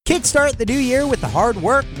Kickstart the new year with the Hard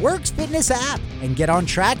Work Works Fitness app and get on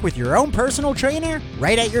track with your own personal trainer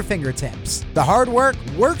right at your fingertips. The Hard Work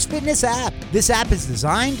Works Fitness app. This app is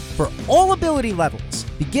designed for all ability levels.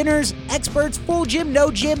 Beginners, experts, full gym,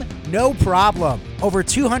 no problem. Over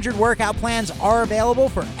 200 workout plans are available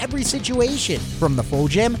for every situation, from the full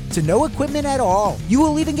gym to no equipment at all. You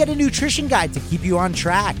will even get a nutrition guide to keep you on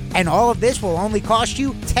track. And all of this will only cost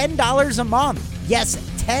you $10 a month. Yes,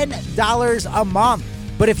 $10 a month.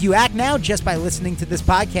 But if you act now just by listening to this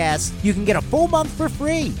podcast, you can get a full month for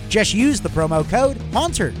free. Just use the promo code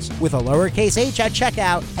HAUNTERS with a lowercase h at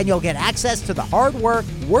checkout, and you'll get access to the Hard Work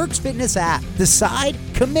Works Fitness app. Decide,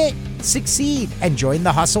 commit, succeed, and join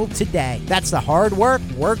the hustle today. That's the Hard Work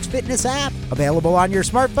Works Fitness app, available on your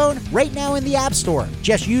smartphone right now in the App Store.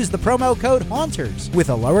 Just use the promo code HAUNTERS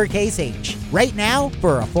with a lowercase h right now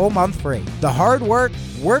for a full month free. The Hard Work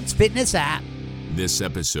Works Fitness app. This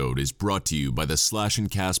episode is brought to you by the Slash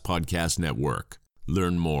and Cast Podcast Network.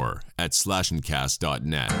 Learn more at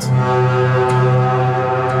slashandcast.net.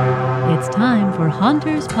 It's time for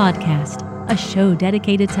Haunters Podcast, a show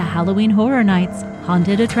dedicated to Halloween horror nights,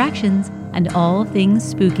 haunted attractions, and all things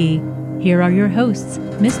spooky. Here are your hosts,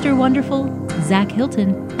 Mr. Wonderful, Zach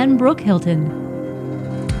Hilton, and Brooke Hilton.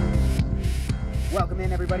 Welcome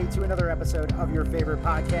in, everybody, to another episode of your favorite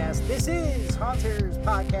podcast. This is Haunters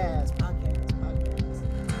Podcast.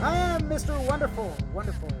 I'm Mr. Wonderful,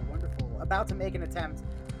 about to make an attempt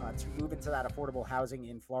to move into that affordable housing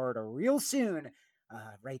in Florida real soon,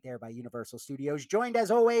 right there by Universal Studios, joined as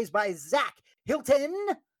always by Zach Hilton.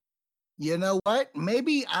 You know what?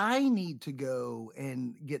 Maybe I need to go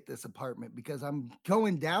and get this apartment because I'm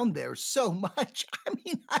going down there so much. I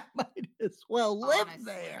mean, I might as well live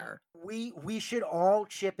there. We should all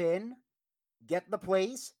chip in, get the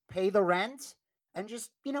place, pay the rent, and just,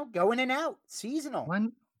 go in and out, seasonal.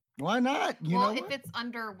 Why not? Well, if it's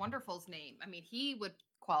under Wonderful's name, I mean, he would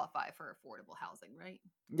qualify for affordable housing, right?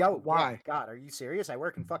 Yo, why? Yeah, God, are you serious? I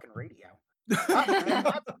work in fucking radio.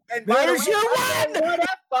 And there's your one! What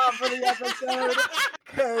F-bomb for the episode?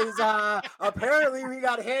 Because apparently we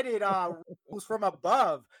got handed rules from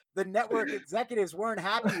above. The network executives weren't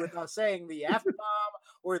happy with us saying the F-bomb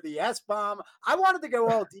or the S-bomb. I wanted to go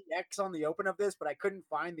all DX on the open of this, but I couldn't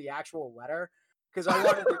find the actual letter. Because I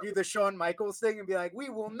wanted to do the Shawn Michaels thing and be like, we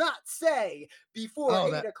will not say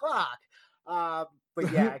before 8 o'clock.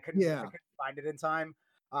 But yeah, I couldn't find it in time.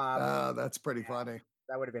 That's pretty funny.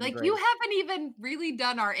 That would have been like great. You haven't even really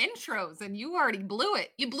done our intros and you already blew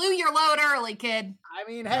it. You blew your load early, kid. I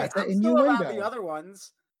mean, hey, I'm still about the other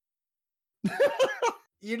ones.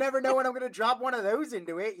 You never know when I'm going to drop one of those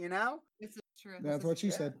into it, This is true. That's what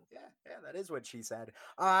she said. Yeah, that is what she said.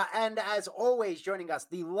 And as always, joining us,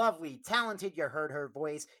 the lovely, talented, you heard her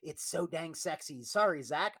voice. It's so dang sexy. Sorry,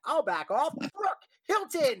 Zach. I'll back off. Brooke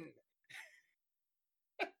Hilton.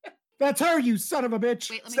 That's her, you son of a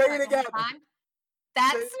bitch. Wait, let me Say try it again. one more time.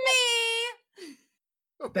 That's me.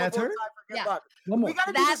 That's her? Yeah. We got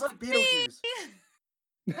to do this like Beetlejuice.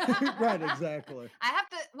 Right, exactly.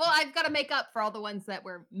 I've got to make up for all the ones that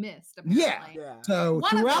were missed. Apparently. Yeah. So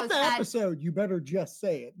One of throughout those the had- episode, you better just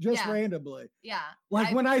say it, just randomly. Yeah.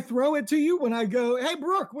 Like when I throw it to you, when I go, hey,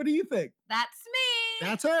 Brooke, what do you think? That's me.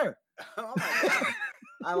 That's her. Oh my God.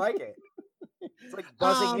 I like it. It's like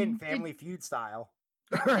buzzing in Family Feud style.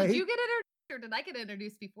 Right. Did you get introduced or did I get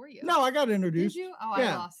introduced before you? No, I got introduced. Did you? Oh,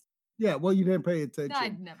 Yeah. I lost. Yeah, well, you didn't pay attention. No, I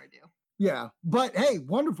never do. Yeah, but hey,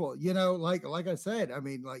 wonderful. Like I said, I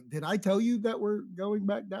mean, did I tell you that we're going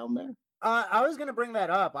back down there? I was going to bring that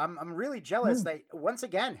up. I'm really jealous that, once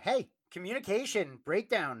again, hey, communication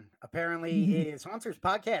breakdown apparently is Haunters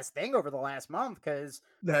Podcast thing over the last month, because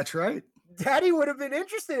That's right. Daddy would have been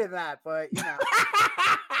interested in that, but,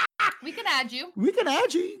 We can add you. We can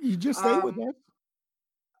add you. You just stay with us.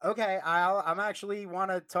 Okay, I'm actually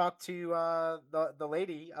want to talk to the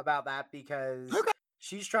lady about that, because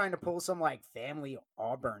she's trying to pull some like family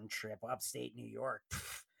Auburn trip upstate New York,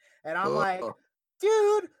 and I'm like,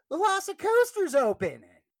 dude, the Velocity Coaster's open.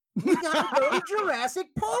 We gotta go to Jurassic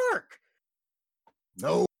Park.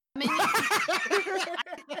 No. I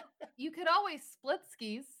mean, you could always split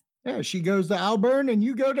skis. Yeah, she goes to Auburn and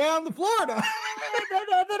you go down to Florida.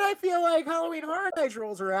 Then I feel like Halloween Horror Nights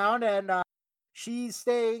rolls around and she's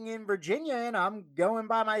staying in Virginia and I'm going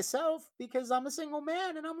by myself because I'm a single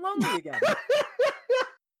man and I'm lonely again.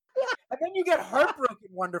 And then you get heartbroken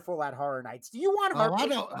wonderful at Horror Nights. Do you want heartbroken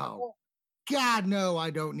wonderful? God, no,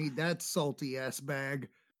 I don't need that salty ass bag.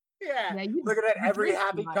 Yeah, you looking at every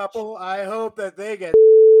happy couple. I hope that they get.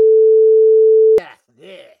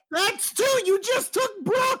 Yeah. That's 2. You just took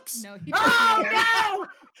Brooks. No, you Oh didn't. no!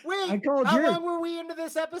 Wait, I called how you. long were we into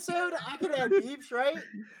this episode? I could add beeps, right?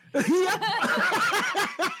 Yep.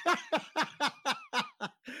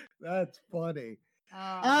 That's funny.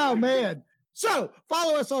 Oh, Oh man. So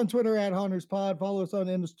follow us on Twitter at Hunters Pod. Follow us on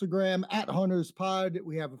Instagram at Hunters Pod.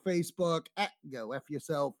 We have a Facebook at Go F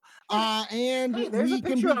Yourself. And Hey, there's a we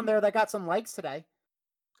can picture be... on there that got some likes today.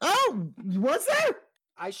 Oh, was there?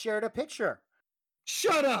 I shared a picture.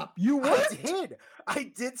 Shut up. You I worked? did.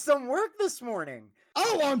 I did some work this morning.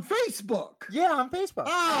 Oh, on Facebook. Yeah, on Facebook.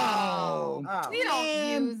 Oh, Oh. We don't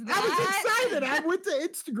man. use I was that. excited. I went to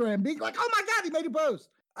Instagram being like, oh my God, he made a post.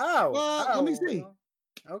 Let me see.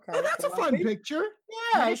 Okay. Oh, that's a so fun I- picture.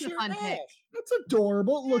 Yeah, That I is a sure fun did. pic. That's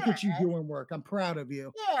adorable. Look at you Yeah. doing work. I'm proud of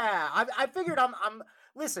you. Yeah, I figured I'm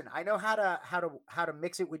listen, I know how to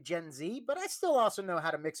mix it with Gen Z, but I still also know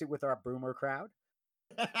how to mix it with our boomer crowd.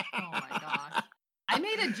 Oh my gosh. I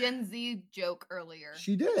made a Gen Z joke earlier.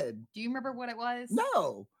 She did. Do you remember what it was?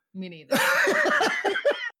 No. Me neither.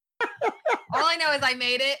 All I know is I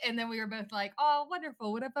made it, and then we were both like, "Oh,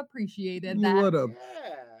 wonderful! Would have appreciated that." What a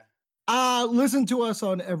Yeah. listen to us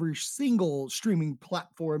on every single streaming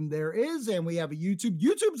platform there is, and we have a YouTube.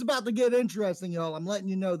 YouTube's about to get interesting, y'all. I'm letting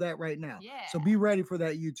you know that right now. Yeah. So be ready for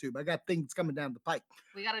that YouTube. I got things coming down the pike.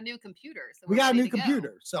 We got a new computer. So We we're got a ready new to go.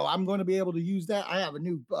 computer, so I'm going to be able to use that. I have a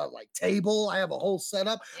new table. I have a whole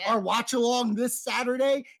setup. Yeah. Our watch along this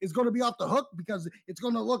Saturday is going to be off the hook because it's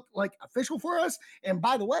going to look like official for us. And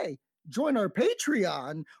by the way, join our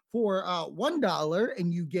Patreon for $1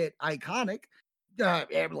 and you get Iconic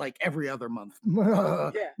like every other month.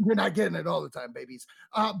 Yeah. You're not getting it all the time, babies.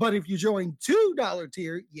 But if you join $2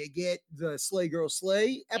 tier, you get the Slay Girl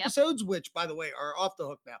Slay episodes, which by the way are off the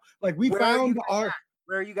hook now. Like we Where are you found guys our at?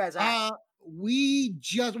 Where are you guys at? we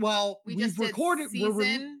just We we've just did recorded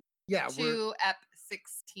season we're 2, ep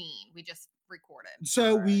 16. We just recorded.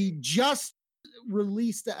 so we just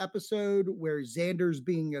released the episode where Xander's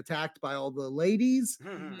being attacked by all the ladies.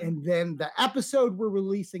 Mhm. And then the episode we're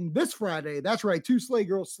releasing this Friday, that's right, 2 Slay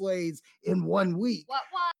Girl Slays in 1 week.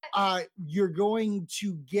 What? You're going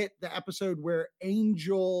to get the episode where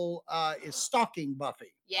Angel is stalking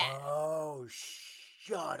Buffy. Yeah. Oh,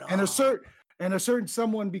 shut up. And a certain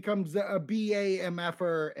someone becomes a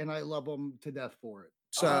BAMFer, and I love them to death for it.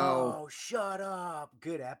 So Oh, shut up.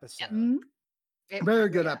 Good episode. mm, It very was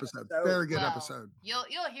good good. episode. So Very good Well, episode. You'll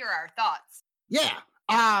hear our thoughts. Yeah.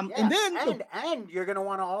 Yeah, And then and you're gonna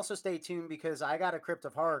want to also stay tuned because I got a Crypt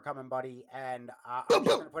of Horror coming, buddy, and I'm Boom, just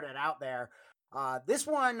boom. gonna put it out there. This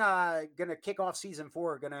one gonna kick off season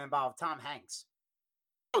 4, gonna involve Tom Hanks.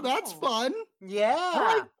 oh, that's Oh. fun. Yeah,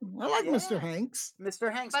 I like Mr. Yeah. Hanks.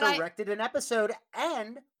 Mr. Hanks But I- directed an episode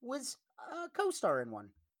and was a co-star in one.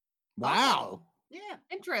 Wow. Yeah,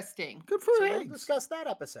 Interesting. Good for so we'll Hanks. discuss that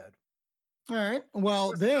episode. All right. Well,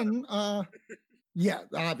 Course then, yeah,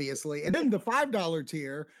 obviously. And then the $5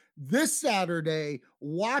 tier this Saturday,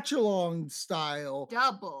 watch along style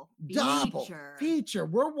Double feature. feature.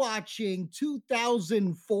 We're watching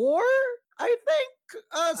 2004, I think.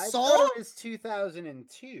 I Saw. thought it was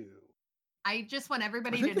 2002. I just want I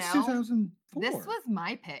everybody think to it's know 2004. this was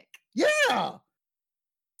my pick. Yeah,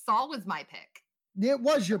 Saul was my pick. it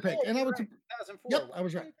was your pick, Yeah, and I you're was. right, 2004. Yep, Why I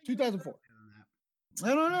was did right. think you were 2004. correct on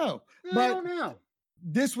I don't know. that? But I don't know.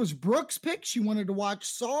 this was Brooke's pick. She wanted to watch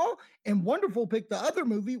Saw, and Wonderful picked the other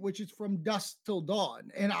movie, which is From Dusk Till Dawn.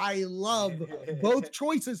 And I love both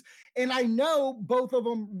choices. And I know both of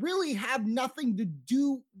them really have nothing to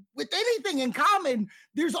do with anything in common.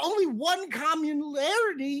 There's only one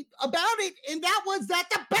commonality about it, and that was that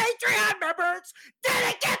the Patreon members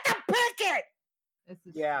didn't get to pick it. This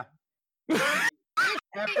is Yeah.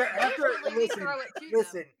 after Let me throw it to them.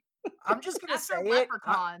 listen, I'm just gonna After say it.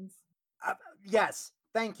 leprechauns. Yes,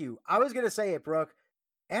 thank you. I was gonna say it, Brooke.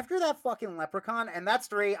 After that fucking leprechaun, and that's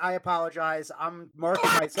 3, I apologize. I'm marking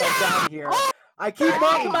myself down here. I keep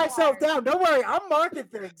marking myself down. Don't worry, I'm marking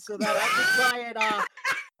things so that I can try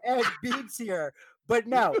and beeps here. But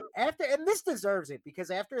no, and this deserves it because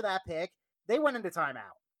after that pick, they went into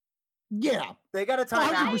timeout. Yeah, They got a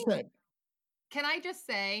timeout. 100%. Can I just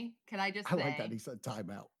say? I like that he said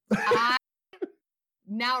timeout. I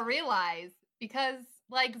now realize because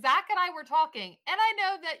like Zach and I were talking, and I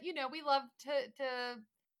know that we love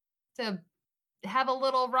to have a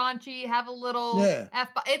little raunchy, have a little Yeah.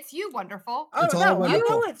 It's you, Wonderful. Oh It's all no, I wonderful.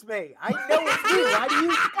 know it's me. I know it's me. Why do you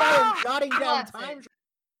keep on jotting down Listen. time?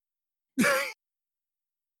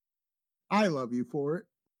 I love you for it.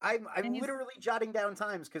 I'm And he's- literally jotting down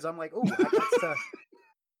times because I'm like, oh,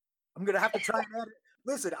 I'm gonna have to try and edit.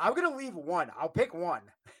 Listen, I'm gonna leave one. I'll pick one.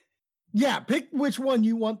 Yeah, pick which one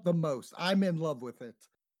you want the most. I'm in love with it.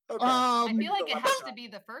 Okay. I feel like The it has Leprechaun. to be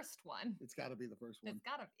the first one. It's got to be the first one. It's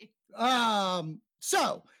gotta be.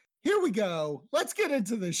 So here we go. Let's get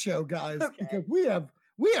into this show, guys, Okay. because we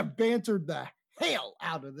have bantered the hell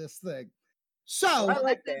out of this thing. So I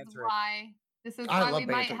like this is bantering. why I we love might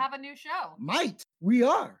bantering. have a new show. we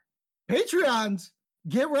are Patreons.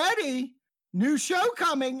 Get ready, new show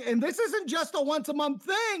coming, and this isn't just a once a month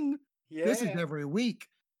thing. Yeah. This is every week.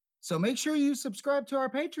 So make sure you subscribe to our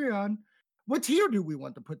Patreon. What tier do we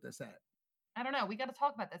want to put this at? I don't know. We got to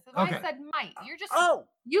talk about this. That's why Okay. I said might. You're just Oh,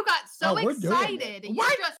 you got so we're doing it. excited. And What?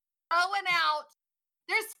 you're just throwing out.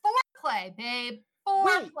 There's foreplay, babe.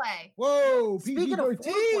 Wait. Foreplay. Whoa, Speaking of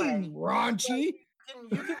PG-13, foreplay, raunchy.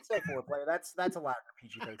 you can say foreplay. That's allowed for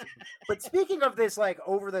PG-13. But speaking of this, like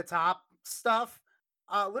over the top stuff,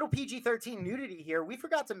 little PG-13 nudity here. We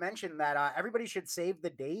forgot to mention that everybody should save the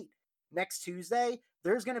date. Next Tuesday,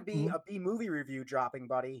 there's going to be a B movie review dropping,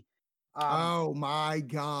 buddy. Oh my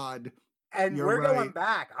God. And You're we're going right.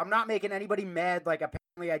 back. I'm not making anybody mad like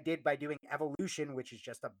apparently I did by doing Evolution, which is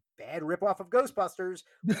just a bad ripoff of Ghostbusters.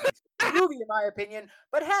 Which is a movie, in my opinion.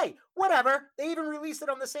 But hey, whatever. They even released it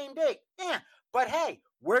on the same date. Yeah. But hey,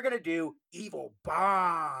 we're going to do Evil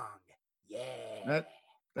Bong. Yeah.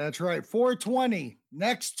 That's right. 420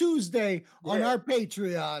 next Tuesday on Yeah. our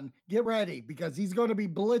Patreon. Get ready because he's going to be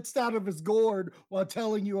blitzed out of his gourd while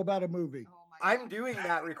telling you about a movie. Oh my I'm God. doing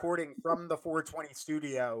that recording from the 420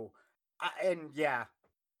 studio. And yeah,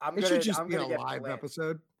 I'm It gonna, should just I'm be a gonna get live blitzed.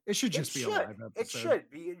 episode. It should just be a live episode. It should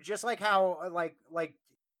be just like how like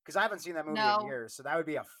because I haven't seen that movie No. in years, so that would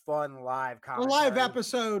be a fun live A commentary. live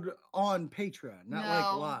episode on Patreon, not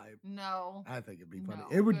like No. live. No. I think it'd be funny. No,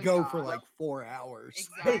 It would good go for God. like 4 hours.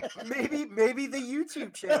 Exactly. maybe the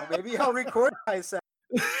YouTube channel. Maybe I'll record myself.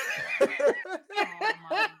 Oh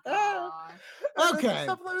my gosh. And then Okay.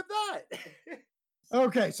 just upload that.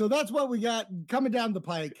 Okay, so that's what we got coming down the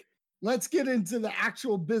pike. Let's get into the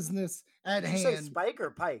actual business at Did you say hand. Spike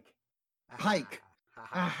or Pike? Pike.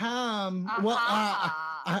 Well,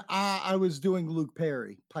 Uh-huh. I was doing Luke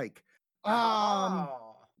Perry, Pike.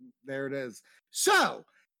 Oh. There it is. So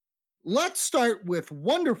let's start with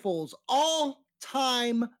Wonderful's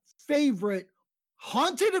all-time favorite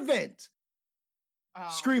haunted event, Oh.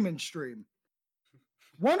 Scream and Stream.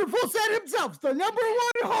 Wonderful said himself, the number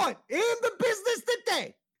one haunt in the business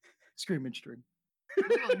today. Scream and Stream.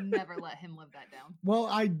 We will never let him live that down. Well,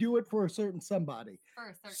 I do it for a certain somebody. For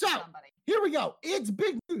a certain So, somebody. Here we go. It's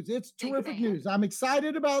big news. It's Big terrific fan. news. I'm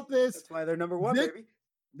excited about this. That's why they're number one, Vic- baby.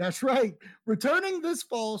 That's right. Returning this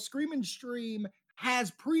fall, Scream and Stream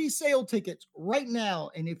has pre-sale tickets right now.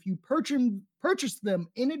 And if you purchase them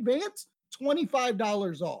in advance,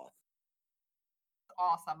 $25 off.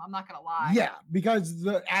 Awesome. I'm not gonna lie. Yeah, because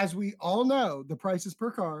as we all know, the price is per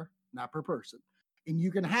car, not per person. And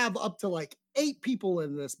you can have up to like 8 people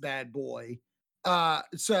in this bad boy.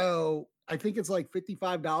 So I think it's like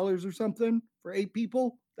 $55 or something for 8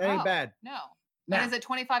 people. That ain't Oh, bad. No. Now, And is it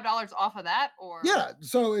 $25 off of that or? yeah,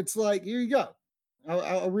 so it's like, here you go.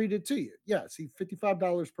 I'll read it to you. Yeah, see,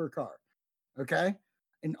 $55 per car. Okay.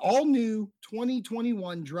 An all new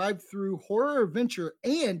 2021 drive-through horror adventure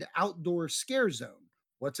and outdoor scare zone.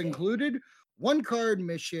 What's included? 1 car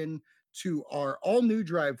admission to our all new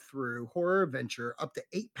drive-through horror adventure, up to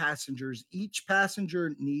 8 passengers. Each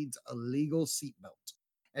passenger needs a legal seatbelt.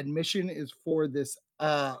 Admission is for this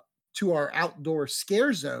to our outdoor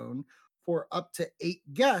scare zone for up to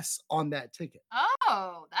 8 guests on that ticket.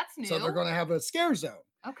 Oh, that's new. So they're going to have a scare zone.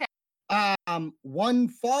 Okay. 1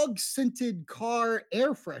 fog scented car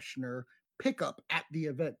air freshener pickup at the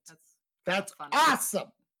event. That's funny.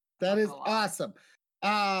 awesome. That is That's a lot. awesome.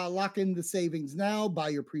 Lock in the savings now. Buy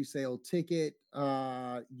your pre-sale ticket.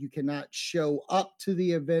 You cannot show up to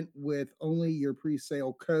the event with only your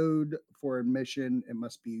pre-sale code for admission. It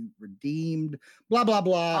must be redeemed. Blah blah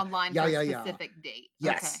blah. Online Yeah, for yeah, a yeah. specific date.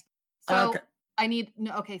 Yes. Okay. So Okay. I need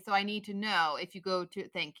so I need to know if you go to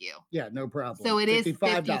thank you. Yeah, no problem. So it is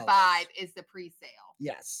 $55 is the pre-sale.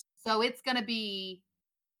 Yes. So it's gonna be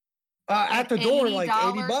At the door, like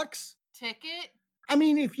 $80 $80. ticket. I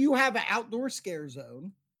mean, if you have an outdoor scare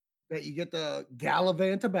zone that you get to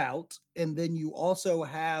gallivant about, and then you also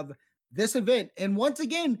have this event, and once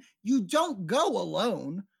again, you don't go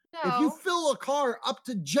alone. No, If you fill a car up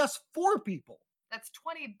to just 4 people. that's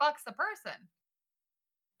 $20 a person.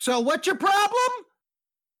 So what's your problem?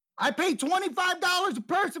 I pay $25 a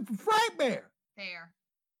person for Frightmare. Fair.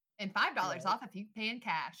 And $5 off if you pay in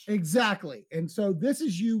cash. Exactly. And so this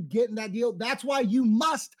is you getting that deal. That's why you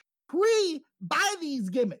must pre-buy these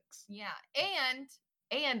gimmicks. Yeah.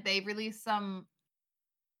 And they've released some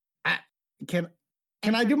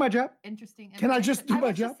Can I do my job? interesting. Can I just information. do my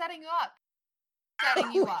was just job? setting you up.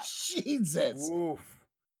 setting you up. Jesus. Oof.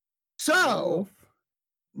 So, Oof.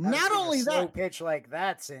 not Haven't seen only a slow that, pitch like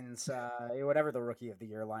that since whatever the rookie of the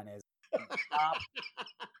year line is.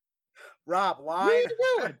 Rob, what are line. you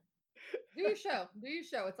doing? Do your show. Do your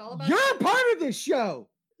show. It's all about You're you. part of this show.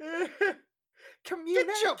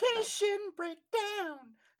 Communication breakdown.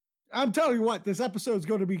 I'm telling you what, this episode is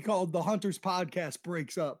going to be called The Hunters Podcast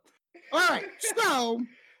Breaks Up. All right, so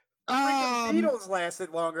The Beatles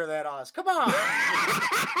lasted longer than us. Come on.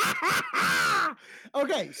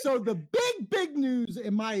 okay, so the big news,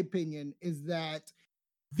 in my opinion, is that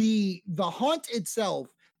the hunt itself,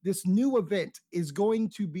 this new event, is going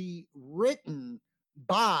to be written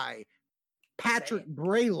by Patrick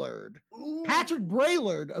Braillard. Patrick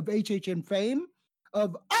Braillard of HHN fame,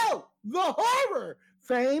 of the horror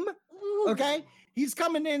fame. Okay, he's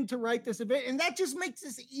coming in to write this event, and that just makes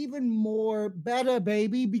this even more better,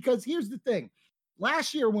 baby. Because here's the thing: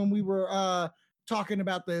 last year when we were talking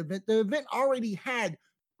about the event already had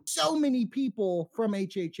so many people from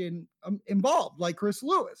HHN involved, like Chris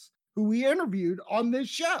Lewis, who we interviewed on this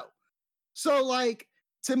show. So, like,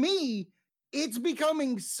 to me, it's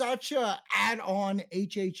becoming such a add-on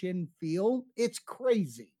HHN feel. It's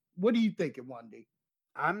crazy. What are you thinking, Wendy?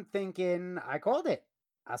 I'm thinking, I called it.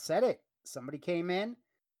 I said it. Somebody came in,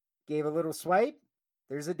 gave a little swipe.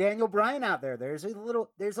 There's a Daniel Bryan out there. There's a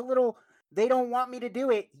little, they don't want me to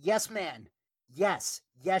do it. Yes, man. Yes,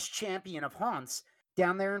 champion of haunts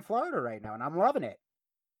down there in Florida right now. And I'm loving it.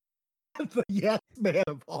 The yes man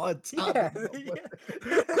of haunts. Yeah. That's what they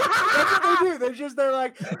do. They're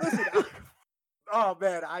like, listen, oh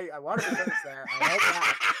man, I want to be first there. I hope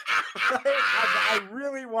that. I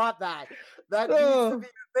really want that. That needs to be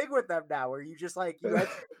the thing with them now, where you just like,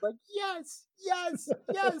 yes.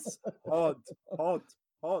 Haunt.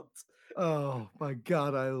 Oh my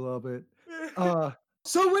God, I love it.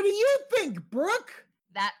 So what do you think, Brooke?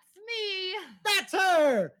 That's me. That's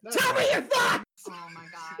her. Tell me your thoughts. Oh my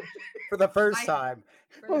God. For the first time.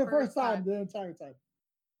 For the first time, the entire time.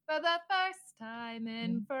 For the first time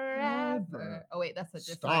in forever. Oh wait, that's a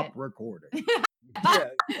different. Stop recording. Yeah.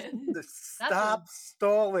 Stop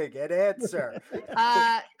stalling and answer.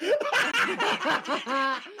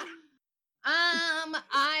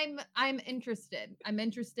 I'm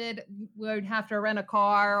interested. We'd have to rent a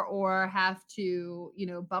car or have to,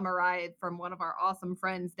 bum a ride from one of our awesome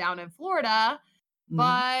friends down in Florida. Mm-hmm.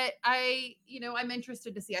 But I'm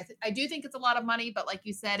interested to see. I do think it's a lot of money, but like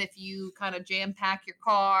you said, if you kind of jam pack your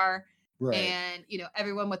car and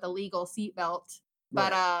everyone with a legal seatbelt,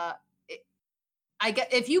 but I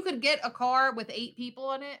get if you could get a car with 8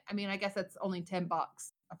 people in it. I mean, I guess that's only $10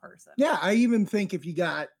 a person. Yeah, I even think if you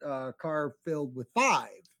got a car filled with 5,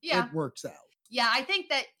 it works out. Yeah, I think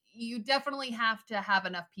that you definitely have to have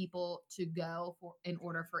enough people to go in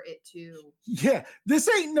order for it to. Yeah, this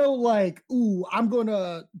ain't no like, ooh, I'm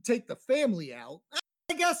gonna take the family out.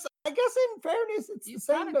 I guess in fairness, it's the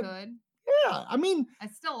same. Good. Yeah, I mean,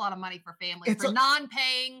 it's still a lot of money for families for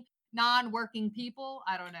non-paying, non-working people.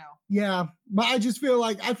 I don't know. Yeah, but I feel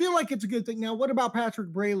like it's a good thing. Now, what about Patrick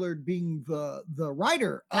Braillard being the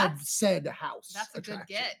writer of said house? That's a good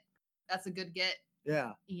get. That's a good get.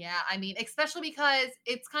 Yeah. Yeah. I mean, especially because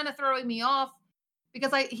it's kind of throwing me off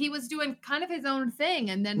because he was doing kind of his own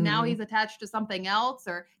thing and then now he's attached to something else,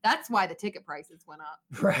 or that's why the ticket prices went up.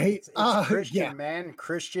 Right. It's Christian, man.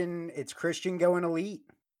 It's Christian going elite.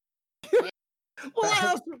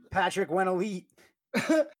 Well, Patrick went elite.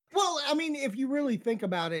 Well, I mean, if you really think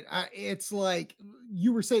about it, it's like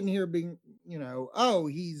you were sitting here being,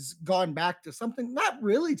 he's gone back to something. Not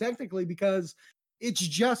really, technically, because it's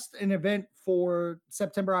just an event for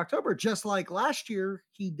September, October. Just like last year,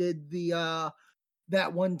 he did the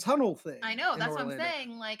that one tunnel thing. I know. That's what I'm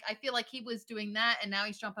saying. Like, I feel like he was doing that, and now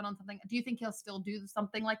he's jumping on something. Do you think he'll still do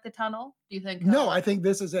something like the tunnel? Do you think? No, I think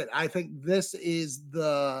this is it. I think this is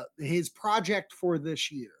his project for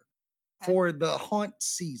this year. For the haunt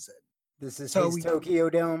season. This is his Tokyo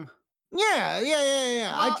Dome. Yeah.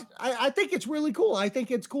 Well, I think it's really cool. I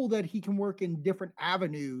think it's cool that he can work in different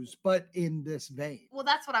avenues, but in this vein. Well,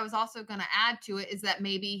 that's what I was also going to add to it, is that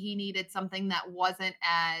maybe he needed something that wasn't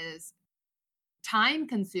as time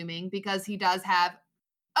consuming, because he does have,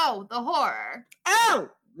 the horror. The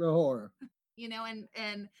horror.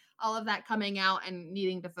 And all of that coming out and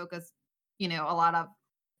needing to focus, a lot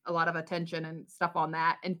of attention and stuff on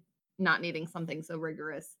that, and not needing something so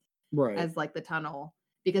rigorous as like the tunnel,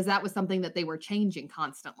 because that was something that they were changing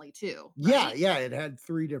constantly too. Right? Yeah. It had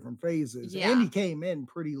 3 different phases and he came in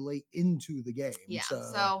pretty late into the game. Yeah.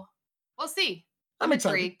 So we'll see. I'm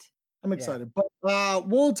intrigued. I'm excited, but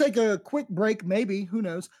we'll take a quick break. Maybe, who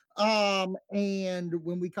knows? And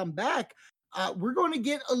when we come back, we're going to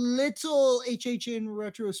get a little HHN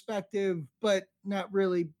retrospective, but not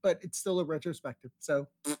really, but it's still a retrospective. So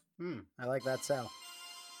I like that sell.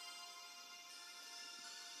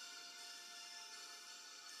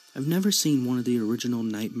 I've never seen one of the original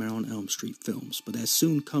Nightmare on Elm Street films, but that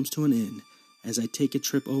soon comes to an end as I take a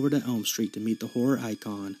trip over to Elm Street to meet the horror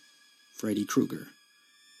icon, Freddy Krueger.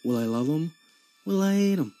 Will I love him? Will I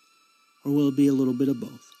hate him? Or will it be a little bit of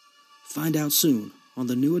both? Find out soon on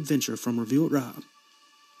the new adventure from Review It Rob,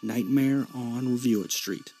 Nightmare on Review It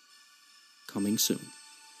Street. Coming soon.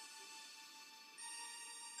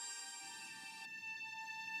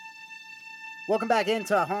 Welcome back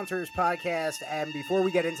into Haunters Podcast, and before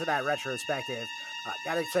we get into that retrospective,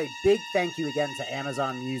 gotta say big thank you again to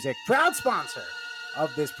Amazon Music, proud sponsor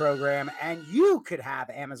of this program, and you could have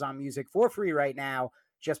Amazon Music for free right now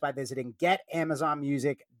just by visiting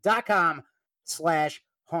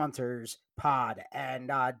getamazonmusic.com/HauntersPod, and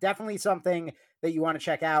definitely something that you want to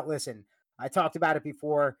check out. Listen, I talked about it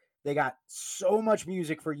before. They got so much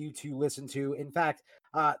music for you to listen to. In fact,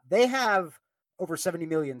 they have over 70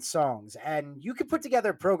 million songs, and you can put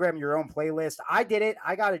together, program your own playlist. I did it.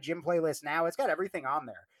 I got a gym playlist now. It's got everything on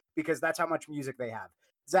there because that's how much music they have.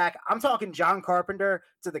 Zach, I'm talking John Carpenter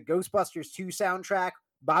to the Ghostbusters 2 soundtrack,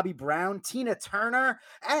 Bobby Brown, Tina Turner,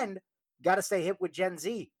 and gotta stay hip with Gen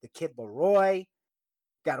Z, the Kid Laroi.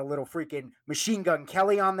 Got a little freaking Machine Gun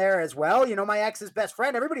Kelly on there as well. You know, my ex's best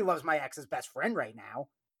friend. Everybody loves my ex's best friend right now.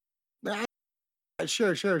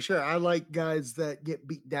 Sure. I like guys that get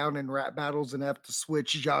beat down in rap battles and have to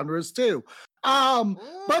switch genres too.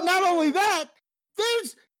 But not only that,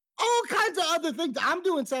 there's all kinds of other things. I'm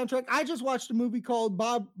doing soundtrack. I just watched a movie called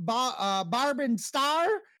Barb and Star,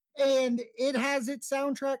 and it has its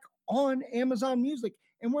soundtrack on Amazon Music.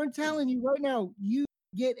 And we're telling you right now, you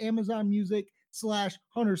get Amazon Music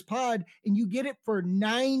 /Hunters Pod, and you get it for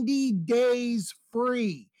 90 days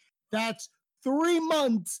free. That's 3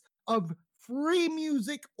 months of free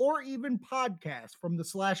music or even podcasts from the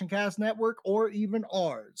Slash and Cast Network or even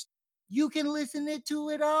ours. You can listen to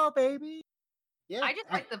it all, baby. Yeah, I just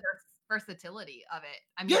like the versatility of it.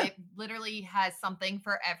 I mean, it literally has something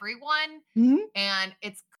for everyone, and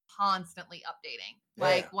it's constantly updating.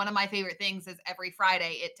 Like, one of my favorite things is every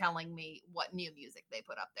Friday it telling me what new music they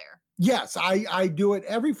put up there. Yes, I do it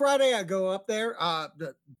every Friday. I go up there.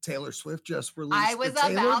 The Taylor Swift just released the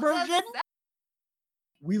Taylor version.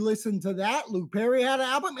 We listened to that. Luke Perry had an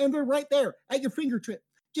album, and they're right there at your fingertip.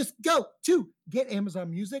 Just go to get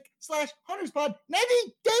Amazon Music /Hunters Pod, 90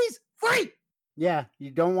 days free. Yeah,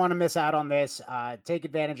 you don't want to miss out on this. Take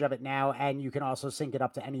advantage of it now, and you can also sync it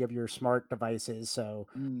up to any of your smart devices. So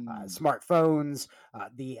smartphones,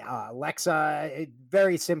 the Alexa,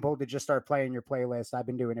 very simple to just start playing your playlist. I've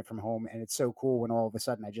been doing it from home, and it's so cool when all of a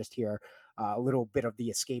sudden I just hear a little bit of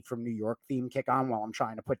the Escape from New York theme kick on while I'm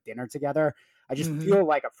trying to put dinner together. I just feel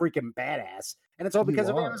like a freaking badass, and it's all because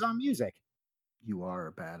of Amazon Music. You are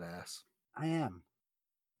a badass. I am.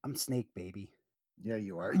 I'm Snake, baby. Yeah,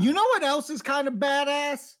 you are. You know what else is kind of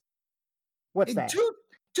badass? What's that?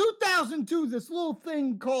 2002, this little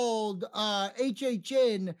thing called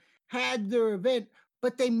HHN had their event,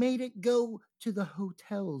 but they made it go to the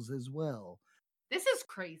hotels as well. This is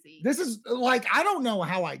crazy. This is like, I don't know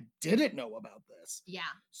how I didn't know about this. Yeah.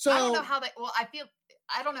 So I don't know how they,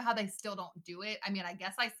 I don't know how they still don't do it. I mean, I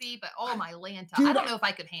guess I see, but oh my Lanta, dude, I don't know if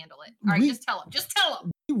I could handle it. All right, just tell them. Just tell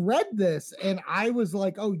them. We read this and I was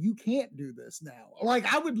like, oh, you can't do this now.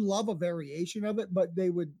 Like, I would love a variation of it, but they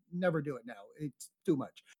would never do it now. It's too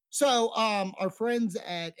much. So our friends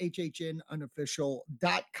at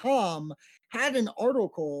hhnunofficial.com had an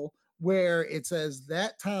article where it says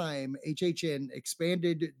that time HHN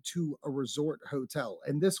expanded to a resort hotel.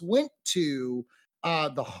 And this went to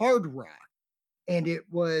the Hard Rock. And it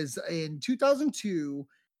was in 2002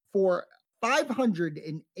 for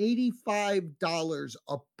 $585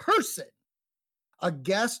 a person. A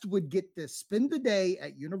guest would get to spend the day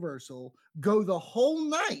at Universal, go the whole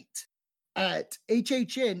night at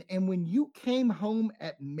HHN. And when you came home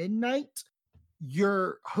at midnight,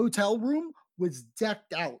 your hotel room was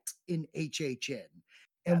decked out in HHN.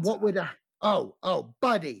 And that's what would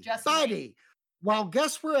buddy. While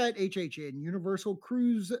guests were at HHN, Universal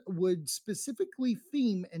Cruise would specifically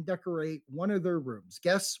theme and decorate one of their rooms.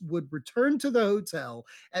 Guests would return to the hotel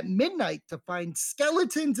at midnight to find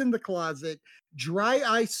skeletons in the closet, dry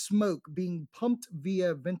ice smoke being pumped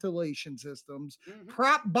via ventilation systems,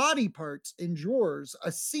 prop body parts in drawers,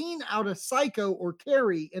 a scene out of Psycho or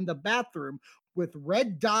Carrie in the bathroom with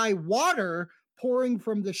red dye water pouring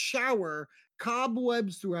from the shower,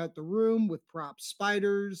 cobwebs throughout the room with prop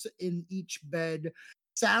spiders in each bed.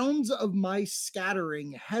 Sounds of mice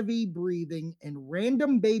scattering, heavy breathing, and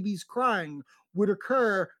random babies crying would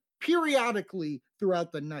occur periodically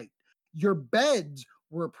throughout the night. Your beds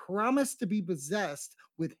were promised to be possessed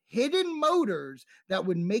with hidden motors that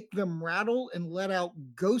would make them rattle and let out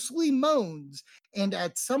ghostly moans. And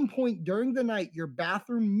at some point during the night, your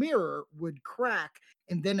bathroom mirror would crack.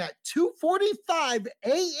 And then at 2:45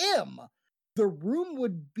 a.m., the room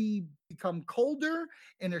would become colder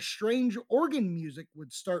and a strange organ music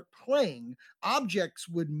would start playing. Objects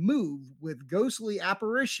would move with ghostly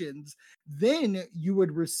apparitions. Then you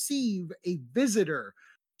would receive a visitor.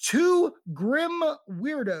 Two grim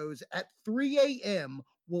weirdos at 3 a.m.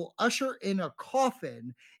 will usher in a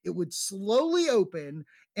coffin. It would slowly open,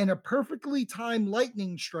 and a perfectly timed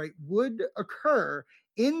lightning strike would occur.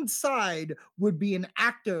 Inside would be an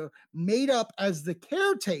actor made up as the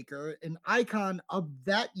caretaker, an icon of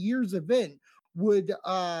that year's event, would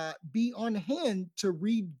be on hand to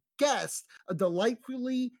read guests a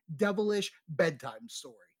delightfully devilish bedtime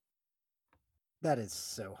story. That is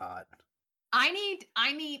so hot. I need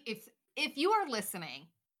if you are listening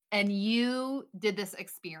and you did this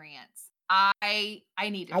experience, I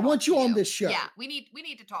need to I want talk to you on this show. Yeah, we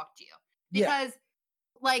need to talk to you. Yeah. Because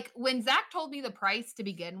like when Zach told me the price to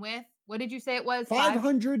begin with, what did you say it was?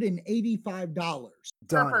 $585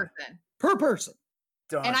 per person. per person.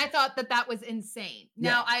 Done. And I thought that was insane.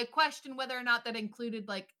 Now I question whether or not that included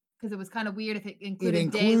because it was kind of weird if it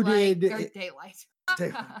included daylight.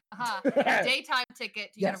 A daytime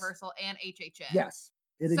ticket to Yes. Universal and HHN. Yes.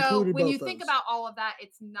 It So included when both you think those. about all of that,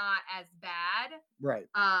 it's not as bad. Right.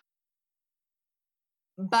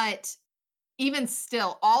 But even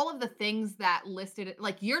still, all of the things that listed,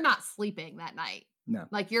 like you're not sleeping that night. No.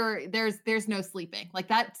 Like there's no sleeping. Like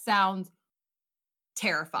that sounds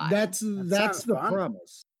terrifying. That's sounds the fun.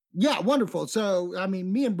 promise. Yeah, wonderful. So, I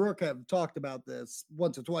mean, me and Brooke have talked about this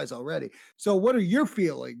once or twice already. So, what are your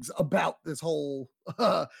feelings about this whole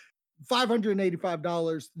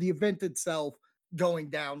 $585, the event itself going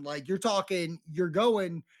down? Like, you're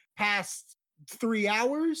going past 3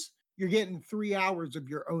 hours, you're getting 3 hours of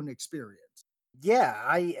your own experience.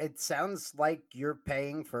 Yeah, it sounds like you're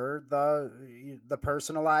paying for the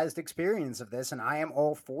personalized experience of this, and I am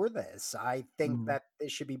all for this. I think that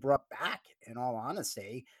this should be brought back, in all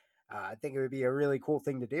honesty. I think it would be a really cool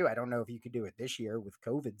thing to do. I don't know if you could do it this year with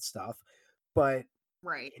COVID stuff, but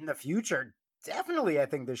right. in the future, definitely I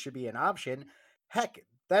think this should be an option. Heck,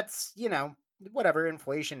 that's, whatever,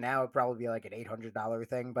 inflation now would probably be like an $800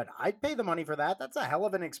 thing, but I'd pay the money for that. That's a hell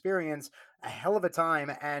of an experience, a hell of a time,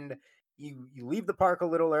 and you leave the park a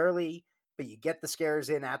little early, but you get the scares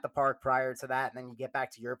in at the park prior to that, and then you get back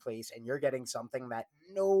to your place and you're getting something that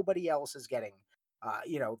nobody else is getting.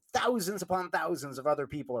 Thousands upon thousands of other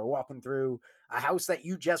people are walking through a house that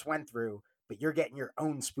you just went through, but you're getting your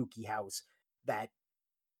own spooky house that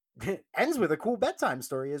ends with a cool bedtime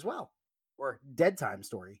story as well, or dead time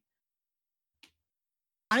story.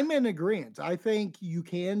 I'm in agreement. I think you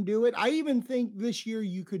can do it. I even think this year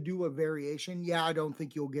you could do a variation. Yeah, I don't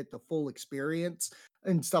think you'll get the full experience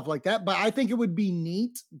and stuff like that, but I think it would be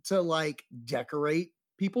neat to decorate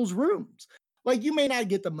people's rooms. Like, you may not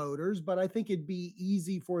get the motors, but I think it'd be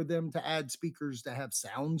easy for them to add speakers to have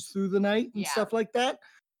sounds through the night and stuff like that.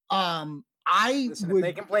 Listen, if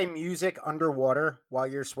they can play music underwater while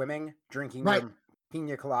you're swimming, drinking your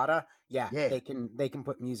pina colada, they can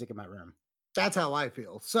put music in my room. That's how I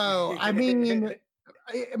feel. So, I mean, in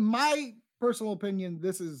my personal opinion,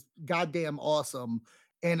 this is goddamn awesome.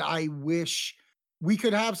 And I wish we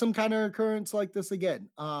could have some kind of occurrence like this again.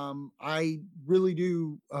 I really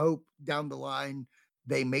do hope down the line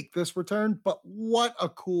they make this return, but what a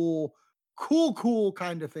cool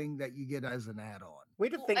kind of thing that you get as an add-on. Way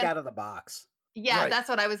to think out of the box. Yeah, that's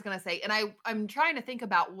what I was going to say. And I'm trying to think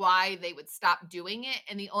about why they would stop doing it.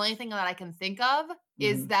 And the only thing that I can think of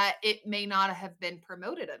is that it may not have been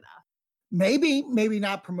promoted enough. Maybe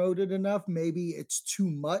not promoted enough. Maybe it's too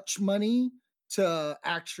much money to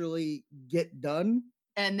actually get done.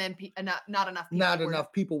 And then not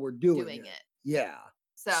enough people were doing it. Yeah.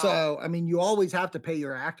 So, I mean, you always have to pay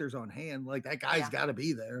your actors on hand. Like, that guy's got to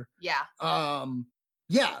be there. Yeah.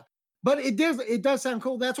 Yeah. But it does sound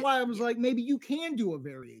cool. That's why I was like, maybe you can do a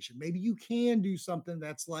variation. Maybe you can do something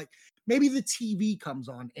that's like, maybe the TV comes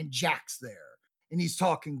on and Jack's there and he's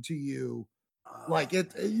talking to you. Like,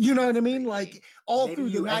 it, you know what I mean? Like, all maybe through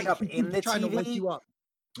the night, he's trying to wake you up.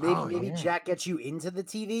 Maybe Jack gets you into the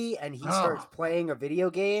TV and he starts playing a video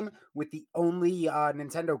game with the only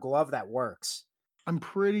Nintendo glove that works. I'm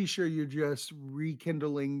pretty sure you're just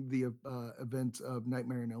rekindling the events of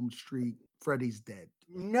Nightmare on Elm Street. Freddy's dead.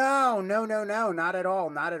 No, not at all.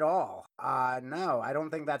 Not at all. No, I don't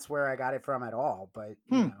think that's where I got it from at all. But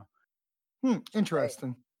you know,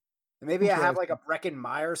 Interesting. maybe I have like a Breckin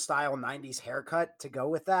Meyer style '90s haircut to go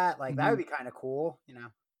with that. Like that would be kind of cool. You know?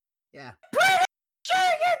 Yeah.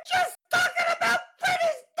 You're just talking about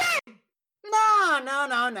Britney's dead. No.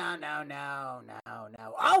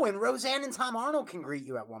 Oh, and Roseanne and Tom Arnold can greet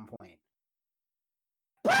you at one point.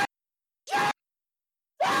 That's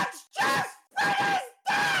just Britney's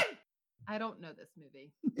dead. I don't know this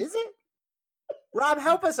movie. Is it? Rob,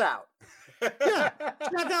 help us out. Yeah,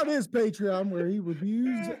 check out his Patreon where he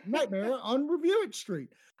reviews Nightmare on Review It Street.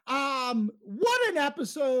 What an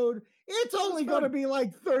episode. It's only going to be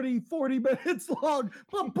like 30, 40 minutes long,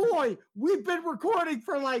 but boy, we've been recording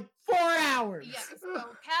for like 4 hours. Yes. So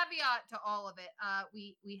caveat to all of it,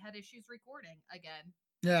 we had issues recording again.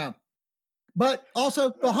 Yeah. But also,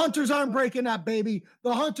 the Hunters aren't breaking up, baby.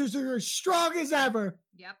 The Hunters are as strong as ever.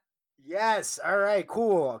 Yep. Yes. All right,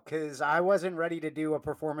 cool. Because I wasn't ready to do a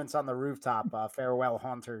performance on the rooftop, Farewell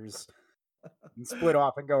Hunters, and split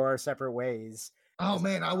off and go our separate ways. Oh,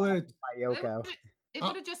 man, I would. By Yoko. It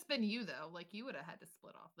would have just been you, though. Like, you would have had to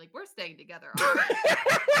split off. Like, we're staying together.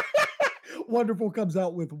 Wonderful comes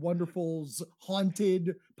out with Wonderful's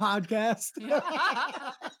Haunted podcast.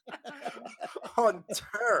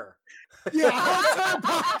 Hunter. Yeah, Haunted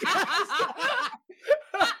podcast.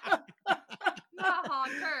 Not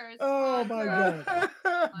Haunters. Oh, my God.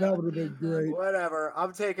 That would have been great. Whatever.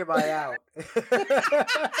 I'm taking my out.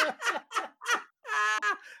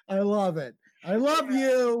 I love it. I love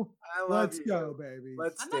you. Let's go, baby.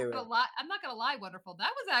 Let's I'm do it. I'm not gonna lie, Wonderful.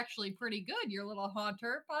 That was actually pretty good. Your little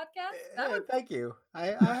Haunter podcast. Thank you.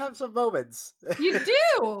 I have some moments. You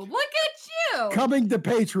do. Look at you. Coming to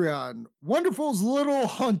Patreon, Wonderful's Little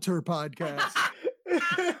Hunter podcast.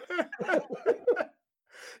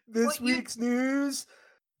 This week's news.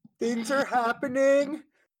 Things are happening.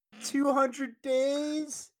 200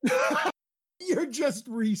 days. You're just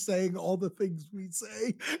re-saying all the things we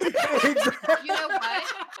say. You know what?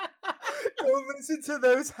 Go listen to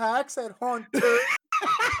those hacks at Haunter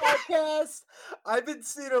podcast. I've been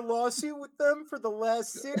seeing a lawsuit with them for the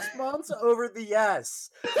last 6 months over the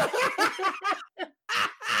yes. Oh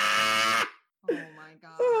my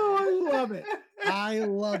God. Oh, I love it. I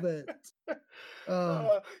love it.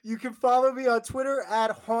 You can follow me on Twitter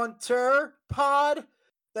at Haunter Pod.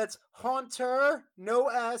 That's Haunter, no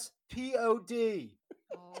S, P-O-D.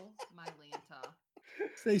 Oh my Lanta.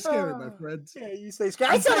 Stay scary, my friends. Yeah, you stay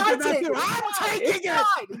scared. I'm taking it.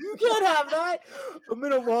 You can't have that. I'm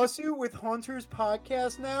in a lawsuit with Hunter's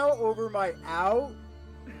podcast now over my out.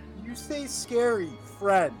 You stay scary,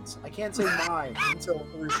 friends. I can't say mine until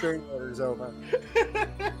the restraining order is over.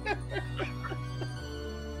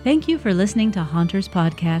 Thank you for listening to Haunters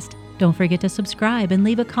Podcast. Don't forget to subscribe and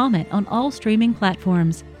leave a comment on all streaming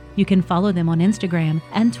platforms. You can follow them on Instagram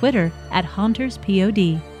and Twitter at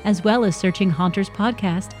HauntersPod, as well as searching Haunters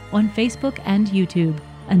Podcast on Facebook and YouTube.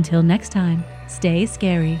 Until next time, stay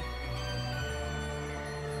scary.